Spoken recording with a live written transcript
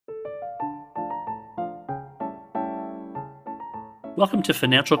Welcome to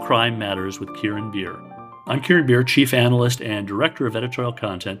Financial Crime Matters with Kieran Beer. I'm Kieran Beer, Chief Analyst and Director of Editorial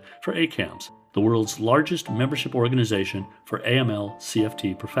Content for ACAMS, the world's largest membership organization for AML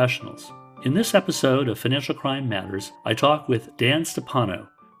CFT professionals. In this episode of Financial Crime Matters, I talk with Dan Stepano,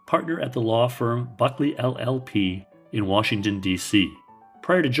 partner at the law firm Buckley LLP in Washington, D.C.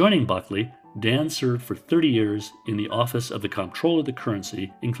 Prior to joining Buckley, Dan served for 30 years in the Office of the Comptroller of the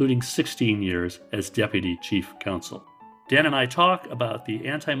Currency, including 16 years as Deputy Chief Counsel. Dan and I talk about the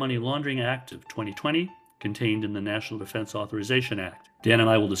Anti-Money Laundering Act of 2020, contained in the National Defense Authorization Act. Dan and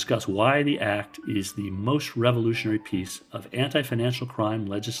I will discuss why the act is the most revolutionary piece of anti-financial crime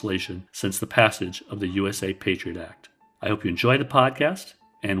legislation since the passage of the USA Patriot Act. I hope you enjoy the podcast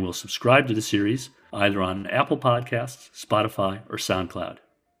and will subscribe to the series either on Apple Podcasts, Spotify, or SoundCloud.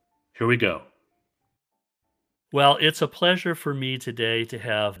 Here we go. Well, it's a pleasure for me today to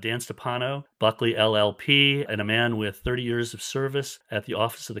have Dan Stepano, Buckley LLP, and a man with 30 years of service at the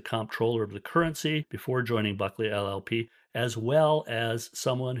Office of the Comptroller of the Currency before joining Buckley LLP, as well as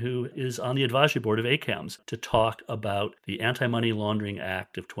someone who is on the advisory board of ACAMS to talk about the Anti-Money Laundering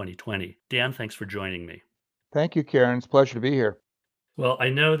Act of 2020. Dan, thanks for joining me. Thank you, Karen. It's a pleasure to be here. Well, I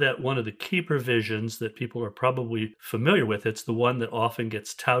know that one of the key provisions that people are probably familiar with, it's the one that often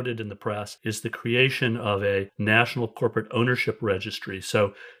gets touted in the press, is the creation of a national corporate ownership registry.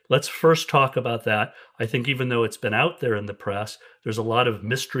 So let's first talk about that. I think even though it's been out there in the press, there's a lot of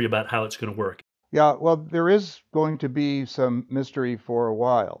mystery about how it's going to work. Yeah, well, there is going to be some mystery for a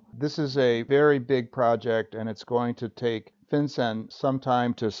while. This is a very big project, and it's going to take FinCEN some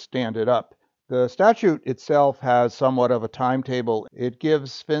time to stand it up. The statute itself has somewhat of a timetable. It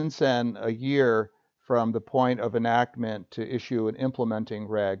gives FinCEN a year from the point of enactment to issue an implementing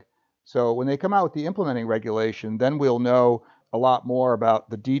reg. So when they come out with the implementing regulation, then we'll know a lot more about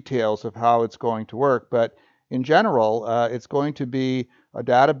the details of how it's going to work. But in general, it's going to be a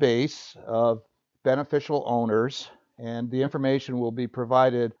database of beneficial owners, and the information will be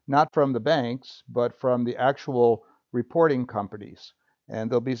provided not from the banks, but from the actual reporting companies. And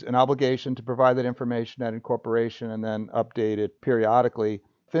there'll be an obligation to provide that information at incorporation and then update it periodically.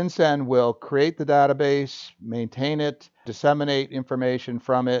 FinCEN will create the database, maintain it, disseminate information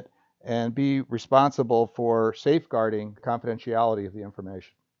from it, and be responsible for safeguarding the confidentiality of the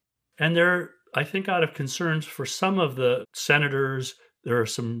information. And there, I think, out of concerns for some of the senators, there are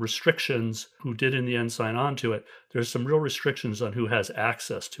some restrictions who did in the end sign on to it. There's some real restrictions on who has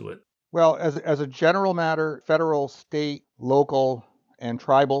access to it. Well, as a general matter, federal, state, local, and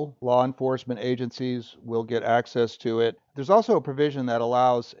tribal law enforcement agencies will get access to it. There's also a provision that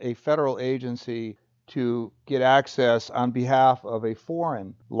allows a federal agency to get access on behalf of a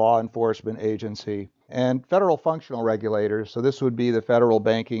foreign law enforcement agency. And federal functional regulators, so this would be the federal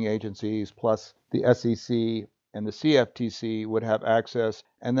banking agencies plus the SEC and the CFTC would have access.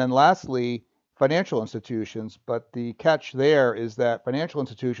 And then lastly, financial institutions, but the catch there is that financial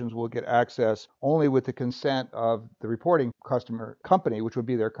institutions will get access only with the consent of the reporting customer company, which would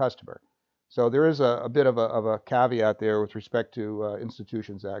be their customer. So there is a bit of a caveat there with respect to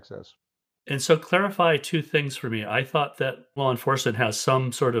institutions' access. And so clarify two things for me. I thought that law enforcement has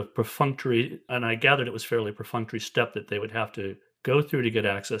some sort of perfunctory, and I gathered it was fairly perfunctory step that they would have to go through to get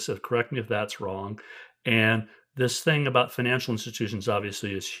access. So correct me if that's wrong. And this thing about financial institutions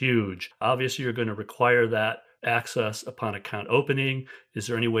obviously is huge. Obviously, you're going to require that access upon account opening. Is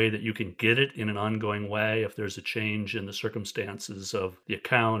there any way that you can get it in an ongoing way if there's a change in the circumstances of the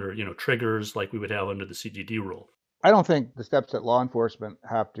account or, triggers like we would have under the CDD rule? I don't think the steps that law enforcement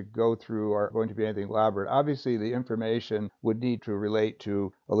have to go through are going to be anything elaborate. Obviously, the information would need to relate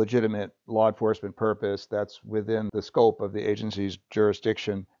to a legitimate law enforcement purpose that's within the scope of the agency's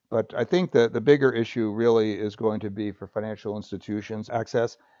jurisdiction. But I think that the bigger issue really is going to be for financial institutions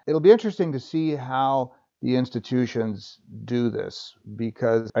access. It'll be interesting to see how the institutions do this,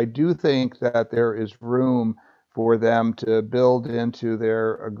 because I do think that there is room for them to build into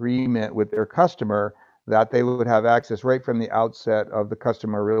their agreement with their customer that they would have access right from the outset of the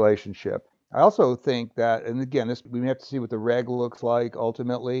customer relationship. I also think that, and again, we have to see what the reg looks like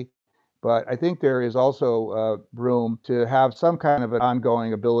ultimately, but I think there is also room to have some kind of an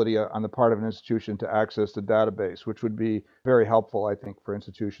ongoing ability on the part of an institution to access the database, which would be very helpful, I think, for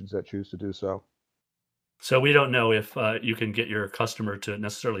institutions that choose to do so. So we don't know if you can get your customer to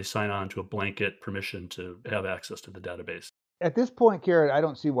necessarily sign on to a blanket permission to have access to the database. At this point, Karen, I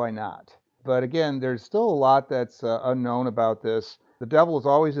don't see why not. But again, there's still a lot that's unknown about this. The devil is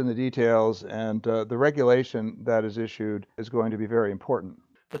always in the details, and the regulation that is issued is going to be very important.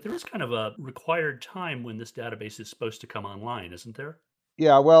 But there is kind of a required time when this database is supposed to come online, isn't there?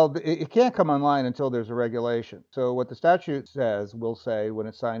 Yeah, well, it can't come online until there's a regulation. So what the statute says, will say when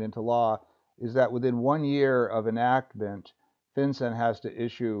it's signed into law, is that within 1 year of enactment, FinCEN has to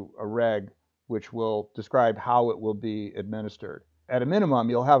issue a reg which will describe how it will be administered. At a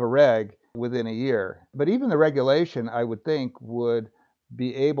minimum, you'll have a reg within a year. But even the regulation, I would think, would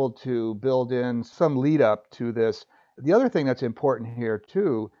be able to build in some lead up to this. The other thing that's important here,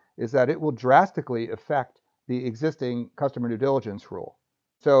 too, is that it will drastically affect the existing customer due diligence rule.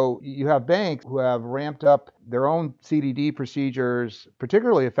 So you have banks who have ramped up their own CDD procedures,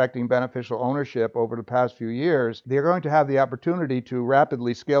 particularly affecting beneficial ownership over the past few years. They're going to have the opportunity to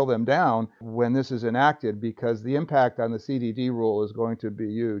rapidly scale them down when this is enacted because the impact on the CDD rule is going to be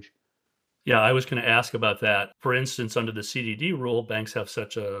huge. Yeah, I was going to ask about that. For instance, under the CDD rule, banks have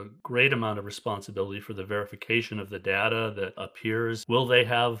such a great amount of responsibility for the verification of the data that appears. Will they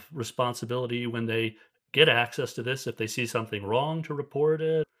have responsibility when they get access to this if they see something wrong to report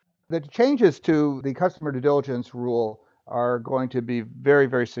it? The changes to the customer due diligence rule are going to be very,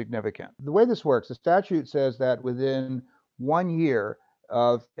 very significant. The way this works, the statute says that within 1 year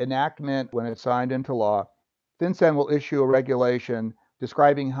of enactment, when it's signed into law, FinCEN will issue a regulation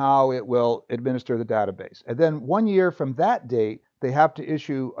describing how it will administer the database. And then 1 year from that date, they have to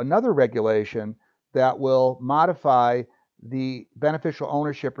issue another regulation that will modify the beneficial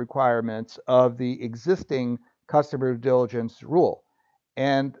ownership requirements of the existing customer due diligence rule.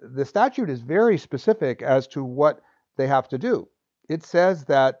 And the statute is very specific as to what they have to do. It says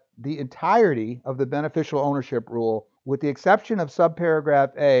that the entirety of the beneficial ownership rule, with the exception of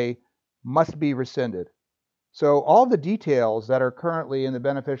subparagraph A, must be rescinded. So all the details that are currently in the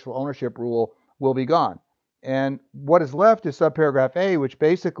beneficial ownership rule will be gone. And what is left is subparagraph A, which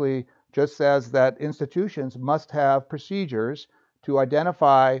basically just says that institutions must have procedures to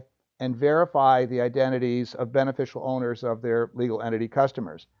identify and verify the identities of beneficial owners of their legal entity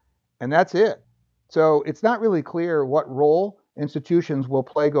customers. And that's it. So it's not really clear what role institutions will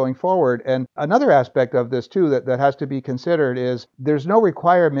play going forward. And another aspect of this, too, that has to be considered is there's no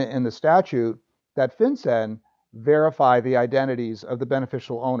requirement in the statute that FinCEN verify the identities of the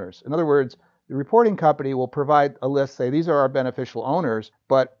beneficial owners. In other words, the reporting company will provide a list, say, these are our beneficial owners,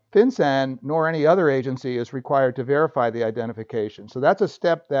 but FinCEN nor any other agency is required to verify the identification. So that's a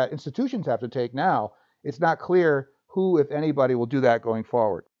step that institutions have to take now. It's not clear who, if anybody, will do that going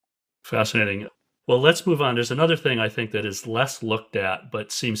forward. Fascinating. Well, let's move on. There's another thing I think that is less looked at,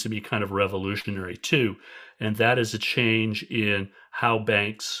 but seems to be kind of revolutionary too, and that is a change in how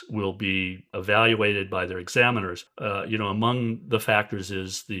banks will be evaluated by their examiners. Among the factors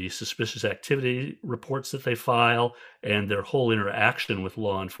is the suspicious activity reports that they file and their whole interaction with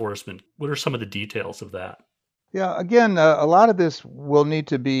law enforcement. What are some of the details of that? Yeah, again, a lot of this will need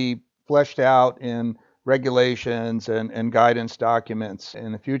to be fleshed out in regulations and guidance documents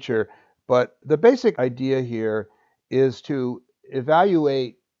in the future. But the basic idea here is to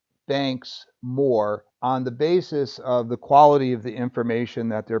evaluate banks more on the basis of the quality of the information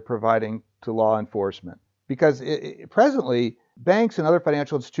that they're providing to law enforcement. Because presently, banks and other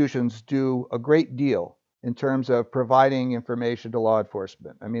financial institutions do a great deal in terms of providing information to law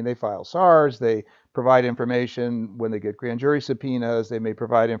enforcement. I mean, they file SARs, they provide information when they get grand jury subpoenas, they may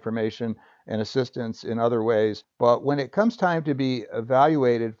provide information and assistance in other ways. But when it comes time to be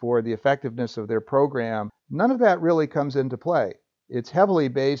evaluated for the effectiveness of their program, none of that really comes into play. It's heavily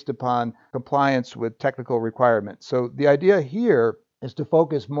based upon compliance with technical requirements. So the idea here is to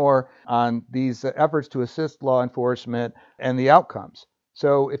focus more on these efforts to assist law enforcement and the outcomes.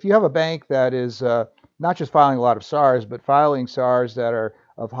 So if you have a bank that is not just filing a lot of SARs, but filing SARs that are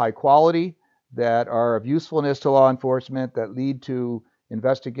of high quality, that are of usefulness to law enforcement, that lead to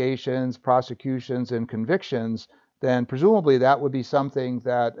investigations, prosecutions, and convictions, then presumably that would be something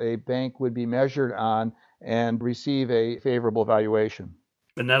that a bank would be measured on and receive a favorable valuation.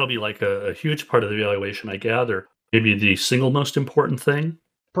 And that'll be like a huge part of the evaluation, I gather. Maybe the single most important thing?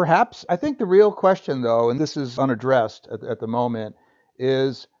 Perhaps. I think the real question, though, and this is unaddressed at the moment,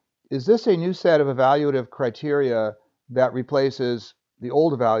 is this a new set of evaluative criteria that replaces the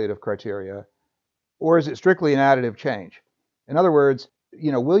old evaluative criteria, or is it strictly an additive change? In other words,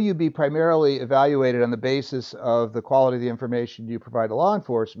 will you be primarily evaluated on the basis of the quality of the information you provide to law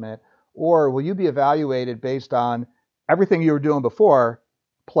enforcement, or will you be evaluated based on everything you were doing before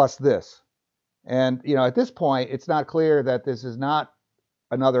plus this? And at this point, it's not clear that this is not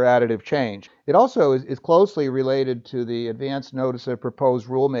another additive change. It also is closely related to the advance notice of proposed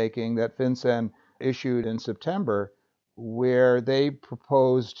rulemaking that FinCEN issued in September, where they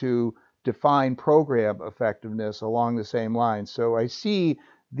propose to define program effectiveness along the same lines. So I see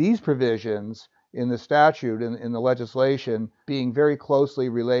these provisions in the statute, in the legislation, being very closely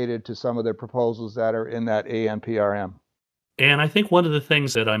related to some of the proposals that are in that ANPRM. And I think one of the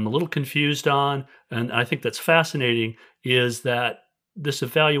things that I'm a little confused on, and I think that's fascinating, is that this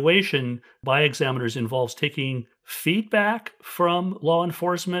evaluation by examiners involves taking feedback from law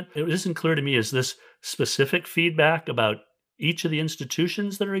enforcement. It isn't clear to me, is this specific feedback about each of the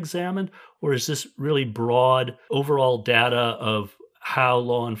institutions that are examined, or is this really broad overall data of how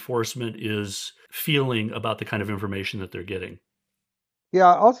law enforcement is feeling about the kind of information that they're getting?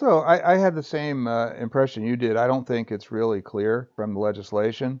 Yeah, also, I had the same impression you did. I don't think it's really clear from the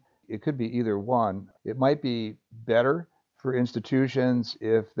legislation. It could be either one. It might be better for institutions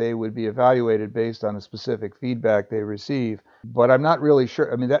if they would be evaluated based on the specific feedback they receive, but I'm not really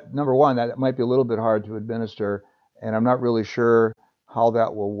sure. I mean, that number one, that might be a little bit hard to administer, and I'm not really sure how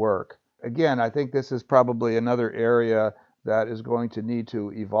that will work. Again, I think this is probably another area that is going to need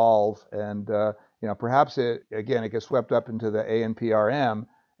to evolve, and perhaps it gets swept up into the ANPRM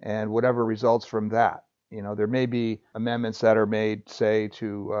and whatever results from that. There may be amendments that are made, say,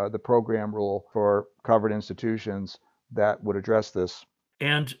 to the program rule for covered institutions that would address this.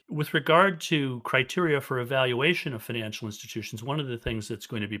 And with regard to criteria for evaluation of financial institutions, one of the things that's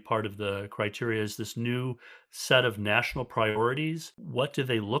going to be part of the criteria is this new set of national priorities. What do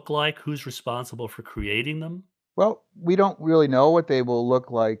they look like? Who's responsible for creating them? Well, we don't really know what they will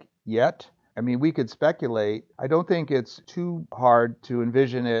look like yet. I mean, we could speculate. I don't think it's too hard to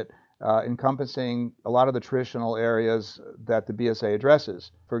envision it encompassing a lot of the traditional areas that the BSA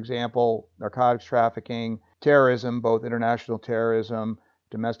addresses. For example, narcotics trafficking, terrorism, both international terrorism,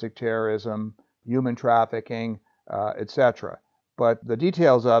 domestic terrorism, human trafficking, etc. But the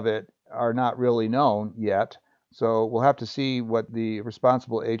details of it are not really known yet. So we'll have to see what the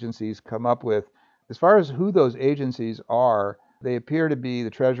responsible agencies come up with. As far as who those agencies are, they appear to be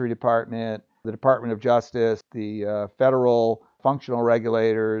the Treasury Department, the Department of Justice, the federal functional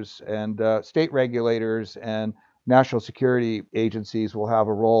regulators, and state regulators and national security agencies will have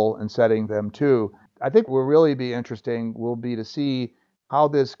a role in setting them too. I think what will really be interesting will be to see how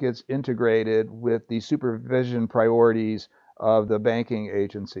this gets integrated with the supervision priorities of the banking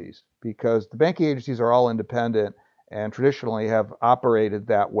agencies, because the banking agencies are all independent and traditionally have operated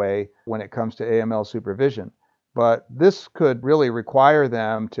that way when it comes to AML supervision. But this could really require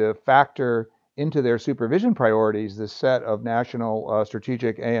them to factor into their supervision priorities this set of national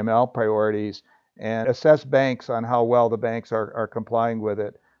strategic AML priorities and assess banks on how well the banks are complying with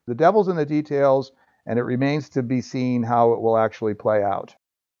it. The devil's in the details, and it remains to be seen how it will actually play out.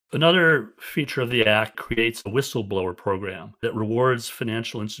 Another feature of the Act creates a whistleblower program that rewards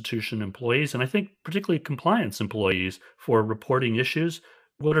financial institution employees, and I think particularly compliance employees, for reporting issues.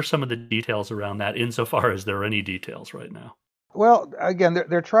 What are some of the details around that, insofar as there are any details right now? Well, again,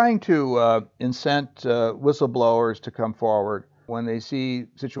 they're trying to incent whistleblowers to come forward when they see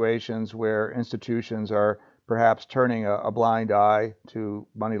situations where institutions are perhaps turning a blind eye to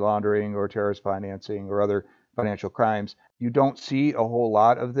money laundering or terrorist financing or other financial crimes. You don't see a whole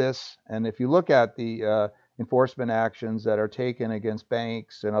lot of this. And if you look at the enforcement actions that are taken against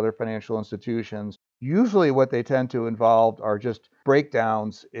banks and other financial institutions, usually what they tend to involve are just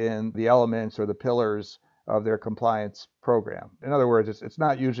breakdowns in the elements or the pillars of their compliance program. In other words, it's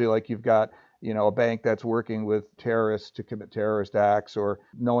not usually like you've got a bank that's working with terrorists to commit terrorist acts or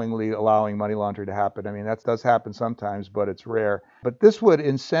knowingly allowing money laundering to happen. I mean, that does happen sometimes, but it's rare. But this would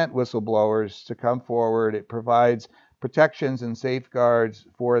incent whistleblowers to come forward. It provides protections and safeguards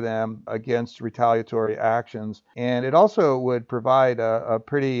for them against retaliatory actions. And it also would provide a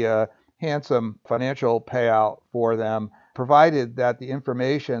pretty handsome financial payout for them, provided that the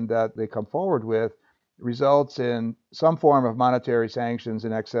information that they come forward with results in some form of monetary sanctions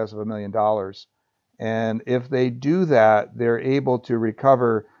in excess of $1 million. And if they do that, they're able to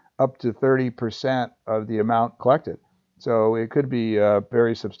recover up to 30% of the amount collected. So it could be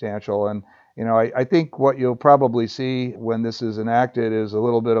very substantial. And I think what you'll probably see when this is enacted is a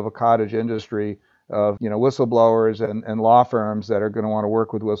little bit of a cottage industry of whistleblowers and law firms that are going to want to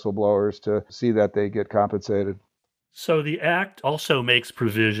work with whistleblowers to see that they get compensated. So the Act also makes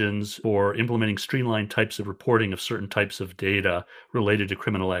provisions for implementing streamlined types of reporting of certain types of data related to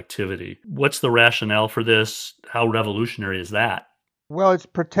criminal activity. What's the rationale for this? How revolutionary is that? Well, it's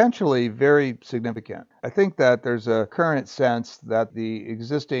potentially very significant. I think that there's a current sense that the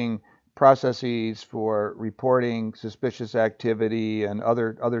existing processes for reporting suspicious activity and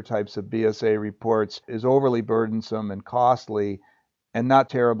other types of BSA reports is overly burdensome and costly and not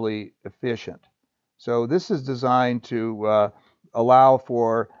terribly efficient. So this is designed to allow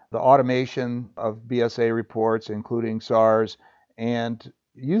for the automation of BSA reports, including SARS, and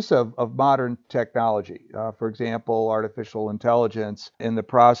use of modern technology, for example, artificial intelligence in the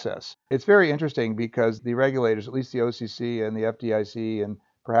process. It's very interesting because the regulators, at least the OCC and the FDIC and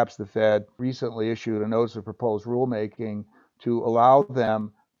perhaps the Fed, recently issued a notice of proposed rulemaking to allow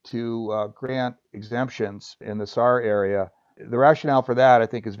them to grant exemptions in the SAR area. The rationale for that, I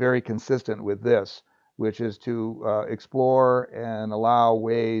think, is very consistent with this, which is to explore and allow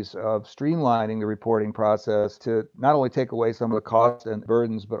ways of streamlining the reporting process to not only take away some of the costs and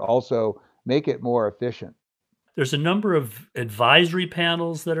burdens, but also make it more efficient. There's a number of advisory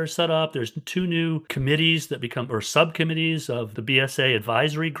panels that are set up. There's two new committees that become, or subcommittees of the BSA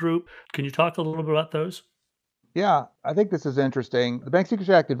advisory group. Can you talk a little bit about those? Yeah, I think this is interesting. The Bank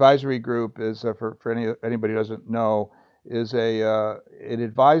Secrecy Act Advisory Group is, for anybody who doesn't know, is an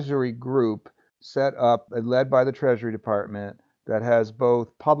advisory group set up and led by the Treasury Department that has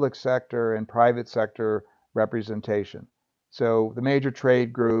both public sector and private sector representation. So the major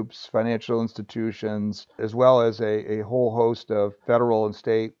trade groups, financial institutions, as well as a whole host of federal and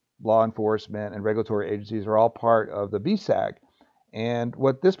state law enforcement and regulatory agencies are all part of the BSAG. And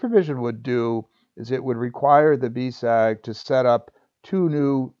what this provision would do is it would require the BSAG to set up two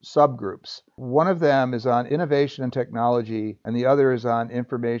new subgroups. One of them is on innovation and technology, and the other is on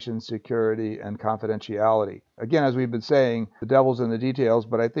information security and confidentiality. Again, as we've been saying, the devil's in the details,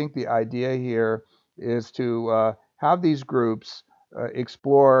 but I think the idea here is to have these groups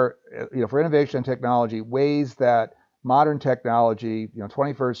explore, for innovation and technology, ways that modern technology,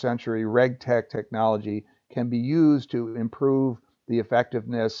 21st century reg tech technology, can be used to improve the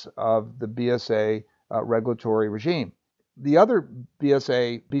effectiveness of the BSA regulatory regime. The other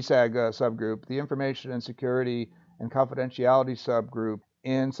BSAG subgroup, the Information and Security and Confidentiality subgroup,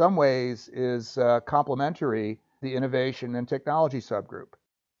 in some ways is complementary to the Innovation and Technology subgroup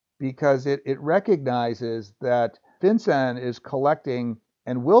because it recognizes that FinCEN is collecting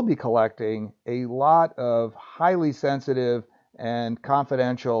and will be collecting a lot of highly sensitive and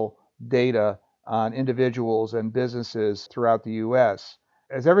confidential data on individuals and businesses throughout the U.S.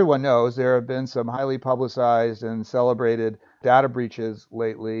 As everyone knows, there have been some highly publicized and celebrated data breaches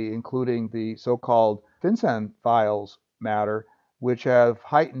lately, including the so-called FinCEN files matter, which have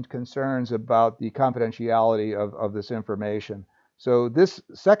heightened concerns about the confidentiality of this information. So this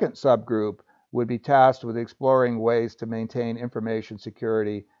second subgroup would be tasked with exploring ways to maintain information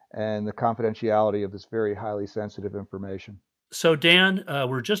security and the confidentiality of this very highly sensitive information. So, Dan,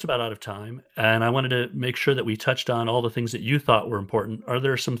 we're just about out of time, and I wanted to make sure that we touched on all the things that you thought were important. Are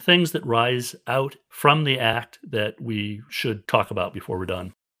there some things that rise out from the act that we should talk about before we're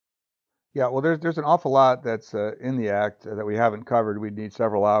done? Yeah, well, there's an awful lot that's in the act that we haven't covered. We'd need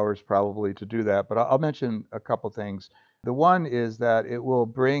several hours probably to do that, but I'll mention a couple things. The one is that it will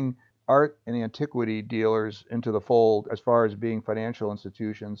bring art and antiquity dealers into the fold as far as being financial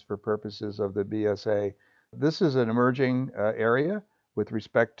institutions for purposes of the BSA. This is an emerging area with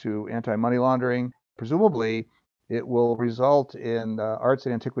respect to anti-money laundering. Presumably, it will result in arts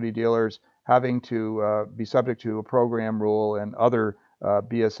and antiquity dealers having to be subject to a program rule and other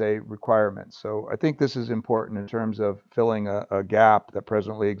BSA requirements. So I think this is important in terms of filling a gap that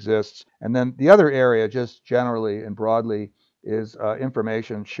presently exists. And then the other area, just generally and broadly, is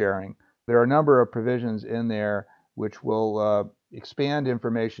information sharing. There are a number of provisions in there which will expand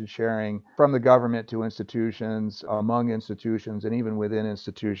information sharing from the government to institutions, among institutions, and even within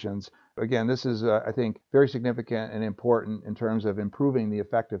institutions. Again, this is, I think, very significant and important in terms of improving the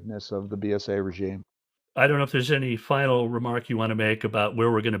effectiveness of the BSA regime. I don't know if there's any final remark you want to make about where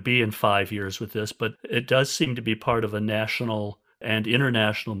we're going to be in 5 years with this, but it does seem to be part of a national and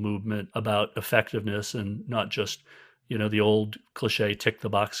international movement about effectiveness and not just, the old cliche tick the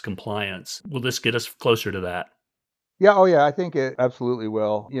box compliance. Will this get us closer to that? Yeah, oh yeah, I think it absolutely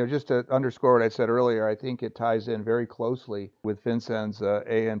will. Just to underscore what I said earlier, I think it ties in very closely with FinCEN's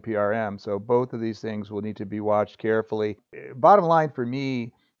ANPRM. So both of these things will need to be watched carefully. Bottom line for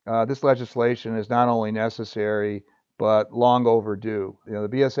me, this legislation is not only necessary, but long overdue. The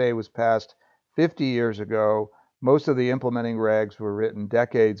BSA was passed 50 years ago. Most of the implementing regs were written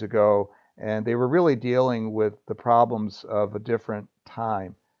decades ago, and they were really dealing with the problems of a different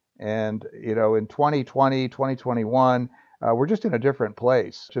time. And, in 2020, 2021, we're just in a different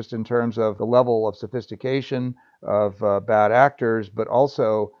place, just in terms of the level of sophistication of bad actors, but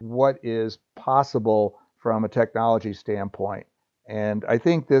also what is possible from a technology standpoint. And I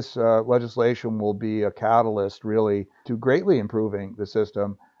think this legislation will be a catalyst, really, to greatly improving the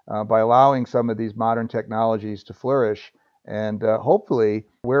system by allowing some of these modern technologies to flourish. And hopefully,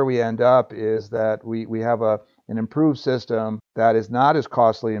 where we end up is that we have an improved system that is not as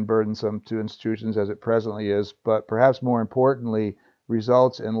costly and burdensome to institutions as it presently is, but perhaps more importantly,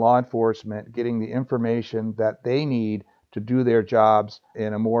 results in law enforcement getting the information that they need to do their jobs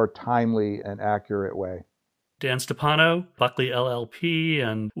in a more timely and accurate way. Dan Stepano, Buckley LLP,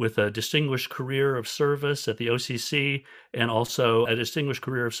 and with a distinguished career of service at the OCC and also a distinguished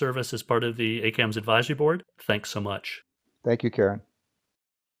career of service as part of the ACAMS Advisory Board, thanks so much. Thank you, Karen.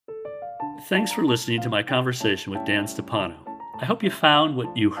 Thanks for listening to my conversation with Dan Stepano. I hope you found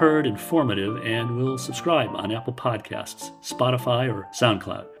what you heard informative and will subscribe on Apple Podcasts, Spotify, or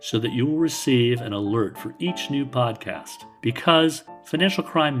SoundCloud so that you will receive an alert for each new podcast, because financial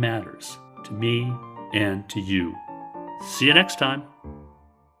crime matters to me and to you. See you next time.